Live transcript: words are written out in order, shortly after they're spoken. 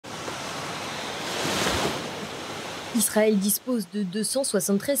Israël dispose de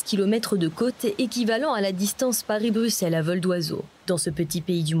 273 km de côte, équivalent à la distance Paris-Bruxelles à vol d'oiseau. Dans ce petit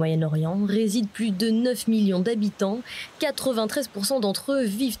pays du Moyen-Orient résident plus de 9 millions d'habitants. 93% d'entre eux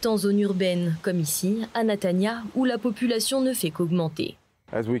vivent en zone urbaine, comme ici, à Netanya, où la population ne fait qu'augmenter.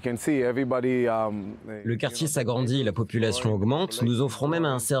 Le quartier s'agrandit, la population augmente. Nous offrons même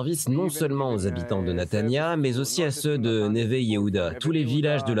un service non seulement aux habitants de Netanya, mais aussi à ceux de Neve Yehuda. Tous les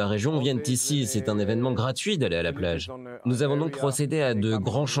villages de la région viennent ici. C'est un événement gratuit d'aller à la plage. Nous avons donc procédé à de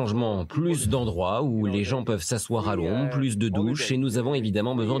grands changements. Plus d'endroits où les gens peuvent s'asseoir à l'ombre, plus de douches, et nous avons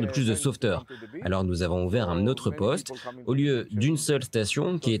évidemment besoin de plus de sauveteurs. Alors nous avons ouvert un autre poste. Au lieu d'une seule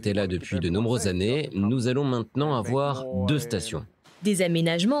station qui était là depuis de nombreuses années, nous allons maintenant avoir 2 stations. Des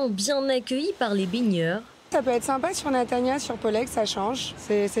aménagements bien accueillis par les baigneurs. Ça peut être sympa sur Netanya, sur Polek, ça change.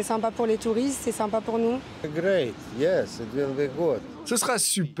 C'est sympa pour les touristes, c'est sympa pour nous. Ce sera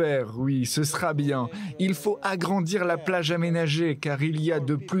super, oui, ce sera bien. Il faut agrandir la plage aménagée car il y a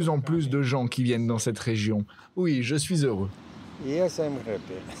de plus en plus de gens qui viennent dans cette région. Oui, je suis heureux.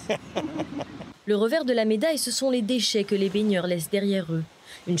 Le revers de la médaille, ce sont les déchets que les baigneurs laissent derrière eux.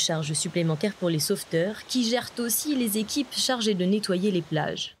 Une charge supplémentaire pour les sauveteurs qui gèrent aussi les équipes chargées de nettoyer les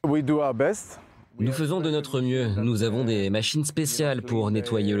plages. Nous faisons de notre mieux. Nous avons des machines spéciales pour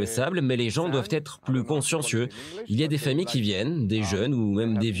nettoyer le sable, mais les gens doivent être plus consciencieux. Il y a des familles qui viennent, des jeunes ou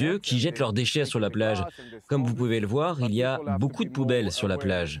même des vieux qui jettent leurs déchets sur la plage. Comme vous pouvez le voir, il y a beaucoup de poubelles sur la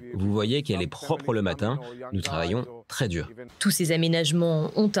plage. Vous voyez qu'elle est propre le matin. Nous travaillons très dur. Tous ces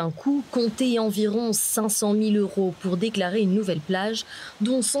aménagements ont un coût, comptez environ 500 000 € pour déclarer une nouvelle plage,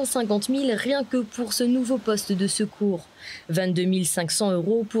 dont 150 000 rien que pour ce nouveau poste de secours. 22 500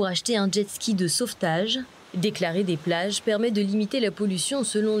 € pour acheter un jet ski de sauvetage. Déclarer des plages permet de limiter la pollution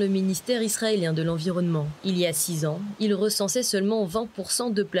selon le ministère israélien de l'Environnement. Il y a 6 ans, il recensait seulement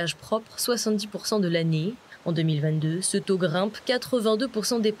 20% de plages propres, 70% de l'année. En 2022, ce taux grimpe,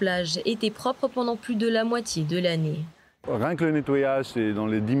 82% des plages étaient propres pendant plus de la moitié de l'année. Rien que le nettoyage, c'est dans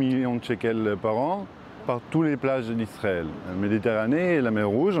les 10 millions de shekels par an, par toutes les plages d'Israël. La Méditerranée et la mer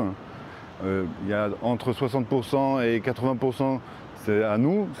Rouge. Il y a entre 60% et 80%, c'est à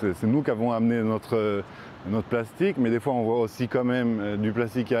nous. C'est nous qui avons amené notre plastique, mais des fois on voit aussi quand même du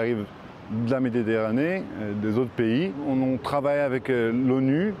plastique qui arrive de la Méditerranée, des autres pays. On travaille avec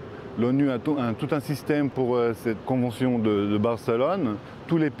l'ONU. L'ONU a tout un système pour cette convention de Barcelone.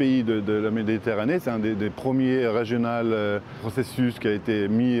 Tous les pays de la Méditerranée, c'est un des premiers régional processus qui a été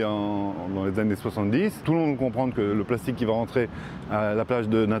mis dans les années 70. Tout le monde comprend que le plastique qui va rentrer à la plage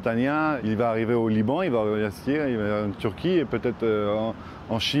de Netanya, il va arriver au Liban, il va arriver à Syrie, il va arriver en Turquie et peut-être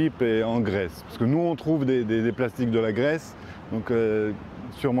en Chypre et en Grèce. Parce que nous, on trouve des plastiques de la Grèce, donc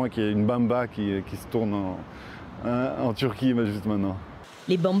sûrement qu'il y a une bamba qui se tourne en Turquie juste maintenant.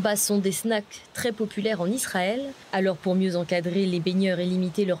 Les bambas sont des snacks très populaires en Israël. Alors pour mieux encadrer les baigneurs et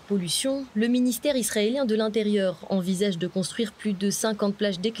limiter leur pollution, le ministère israélien de l'Intérieur envisage de construire plus de 50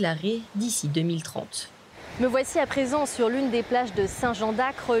 plages déclarées d'ici 2030. Me voici à présent sur l'une des plages de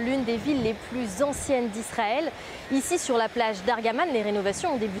Saint-Jean-d'Acre, l'une des villes les plus anciennes d'Israël. Ici sur la plage d'Argaman, les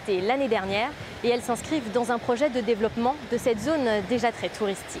rénovations ont débuté l'année dernière et elles s'inscrivent dans un projet de développement de cette zone déjà très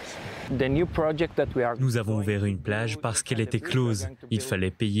touristique. Nous avons ouvert une plage parce qu'elle était close. Il fallait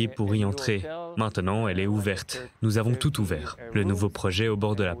payer pour y entrer. Maintenant, elle est ouverte. Nous avons tout ouvert. Le nouveau projet au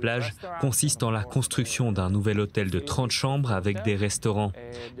bord de la plage consiste en la construction d'un nouvel hôtel de 30 chambres avec des restaurants.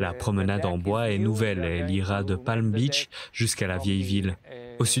 La promenade en bois est nouvelle. Elle ira de Palm Beach jusqu'à la vieille ville.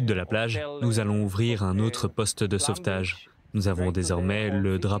 Au sud de la plage, nous allons ouvrir un autre poste de sauvetage. Nous avons désormais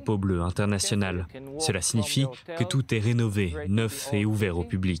le drapeau bleu international. Cela signifie que tout est rénové, neuf et ouvert au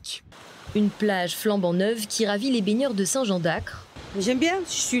public. Une plage flambant neuve qui ravit les baigneurs de Saint-Jean-d'Acre. J'aime bien,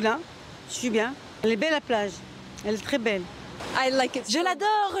 je suis là, je suis bien. Elle est belle la plage, elle est très belle. Je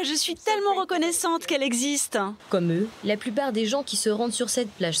l'adore, je suis tellement reconnaissante qu'elle existe. Comme eux, la plupart des gens qui se rendent sur cette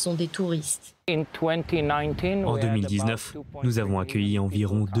plage sont des touristes. En 2019, nous avons accueilli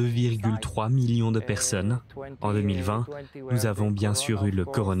environ 2,3 millions de personnes. En 2020, nous avons bien sûr eu le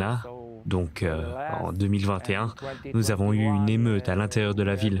corona. Donc en 2021, nous avons eu une émeute à l'intérieur de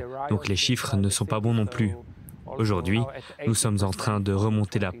la ville. Donc les chiffres ne sont pas bons non plus. Aujourd'hui, nous sommes en train de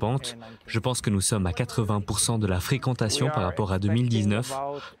remonter la pente. Je pense que nous sommes à 80% de la fréquentation par rapport à 2019.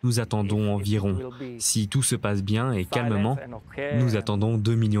 Nous attendons environ, si tout se passe bien et calmement, nous attendons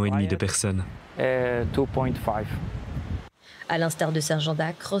 2,5 millions de personnes. À l'instar de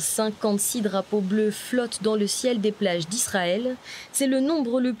Saint-Jean-d'Acre, 56 drapeaux bleus flottent dans le ciel des plages d'Israël. C'est le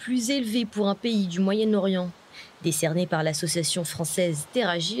nombre le plus élevé pour un pays du Moyen-Orient. Décerné par l'association française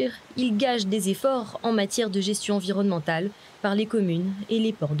Terragir, il gage des efforts en matière de gestion environnementale par les communes et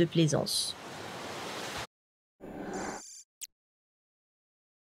les ports de plaisance.